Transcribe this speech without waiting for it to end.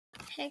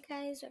Hey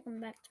guys, welcome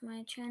back to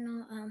my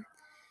channel.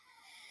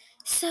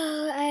 So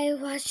I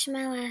watched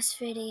my last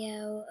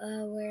video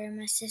where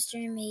my sister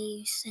and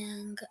me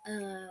sang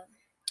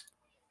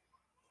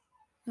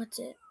what's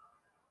it?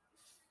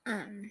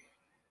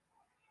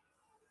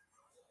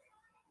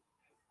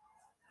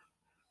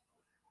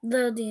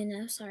 Little do you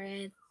know.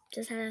 Sorry, I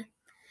just had to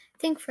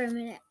think for a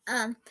minute.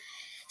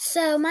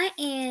 So my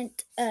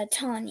aunt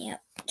Tanya,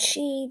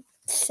 she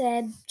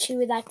said she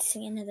would like to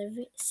see another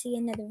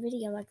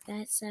video like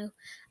that. So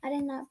I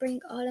did not bring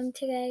Autumn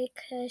today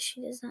because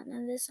she does not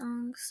know the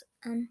songs.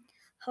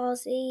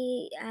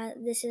 Halsey,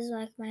 this is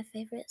like my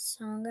favorite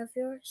song of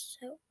yours.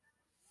 So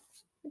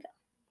go.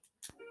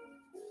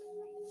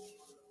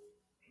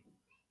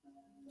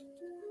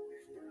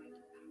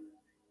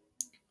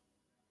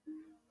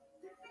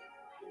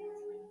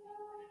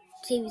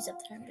 TV's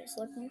up there. I'm just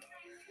looking.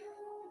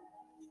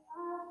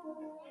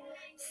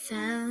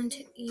 Found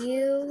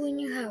you when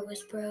your heart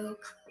was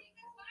broke.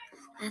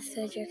 I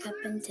filled your cup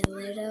until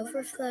it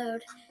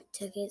overflowed.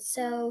 Took it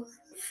so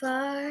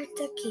far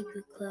to keep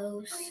you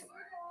close.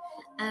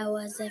 I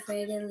was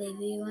afraid to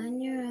leave you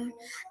on your own.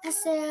 I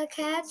said I'll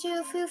catch you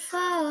if you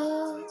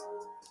fall.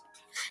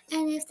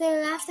 And if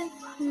they laugh,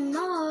 then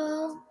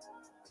all.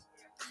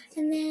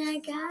 And then I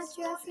got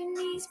you off your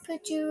knees,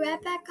 put you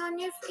right back on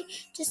your feet,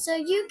 just so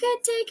you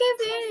could take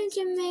advantage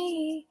of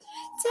me.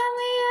 Tell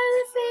me how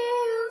it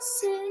feels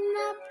sitting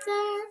up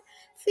there,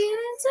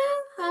 feeling so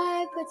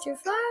high, but you're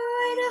far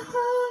away to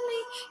hold me.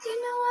 You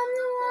know I'm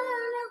the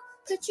one who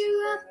put you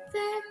up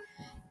there.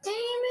 Aim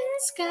in the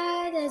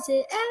sky, does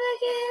it ever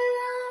get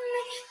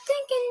lonely?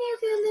 Thinking you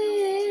could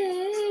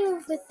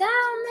live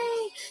without me,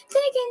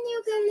 thinking you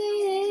could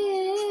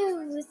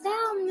live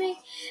without me.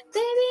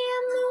 Baby,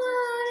 I'm the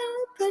one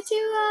who put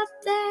you up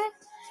there.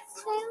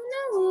 I don't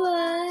know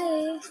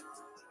why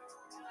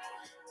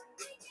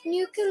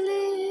you could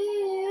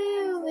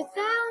live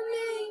without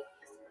me,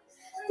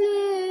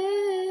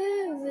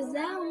 live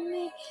without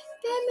me.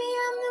 Baby,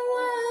 I'm the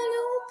one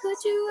who put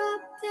you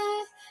up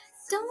there.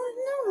 Don't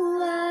know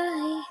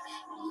why.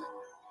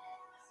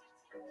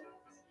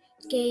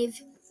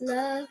 Gave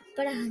love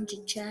but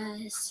 100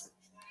 tries.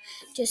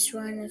 Just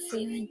run a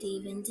few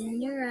demons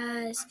in your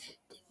eyes.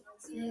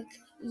 Took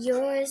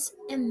yours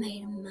and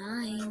made them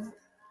mine.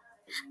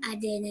 I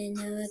didn't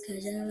know it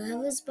cause our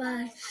love was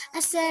blind.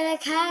 I said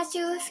I'd catch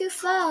you if you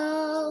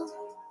fall.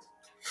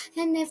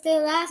 And if they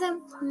laugh,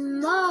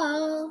 I'm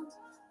all.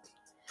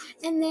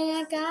 And then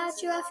I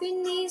got you off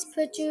your knees,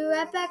 put you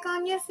right back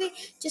on your feet,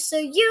 just so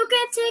you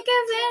could take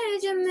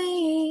advantage of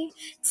me.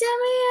 Tell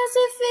me how's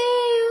it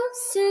feel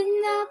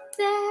sitting up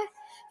there,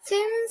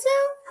 feeling so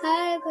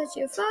high, but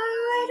you're far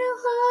away to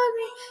hold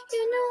me.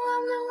 You know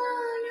I'm the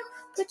one who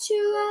put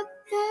you up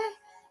there.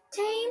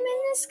 Aim in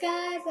the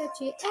sky, but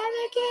you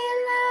ever get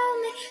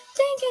lonely,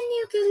 thinking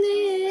you could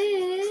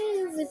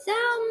live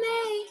without me,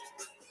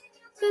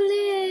 could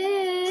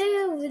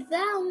live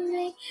without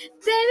me.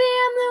 Baby,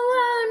 I'm the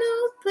one who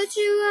put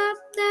you up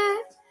there.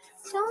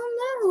 Don't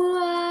know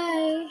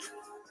why,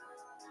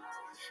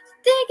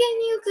 thinking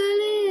you could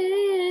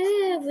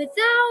live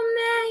without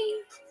me,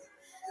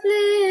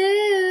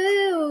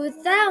 live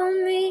without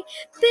me.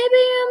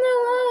 Baby, I'm the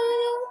one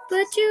who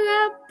put you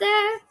up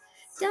there.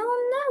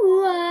 Don't know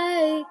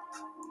why,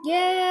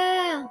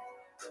 yeah.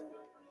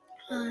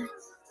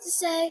 To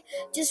say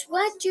just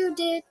what you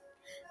did,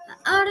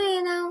 I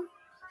already know.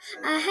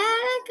 I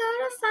had to go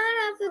to find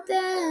out for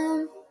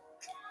them.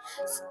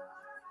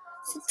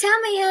 So tell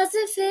me how's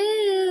it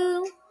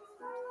feel?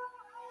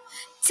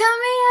 Tell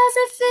me how's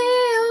it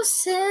feel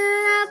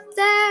sitting up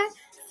there,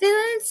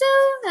 feeling so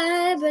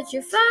high, but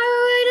you're far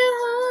away to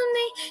hold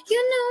me.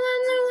 You know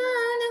I'm the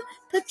one who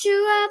put you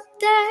up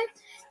there.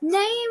 Name in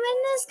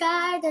the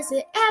sky, does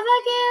it ever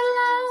get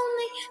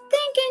lonely?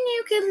 Thinking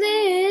you could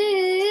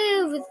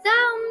live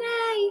without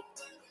me,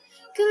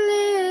 could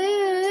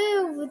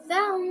live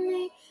without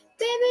me.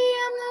 Baby,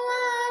 I'm the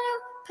one who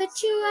put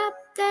you up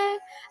there.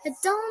 I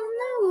don't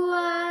know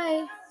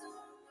why.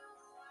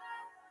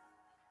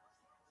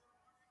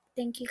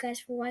 Thank you guys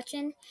for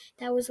watching.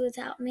 That was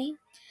Without Me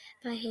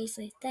by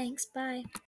Halsey. Thanks. Bye.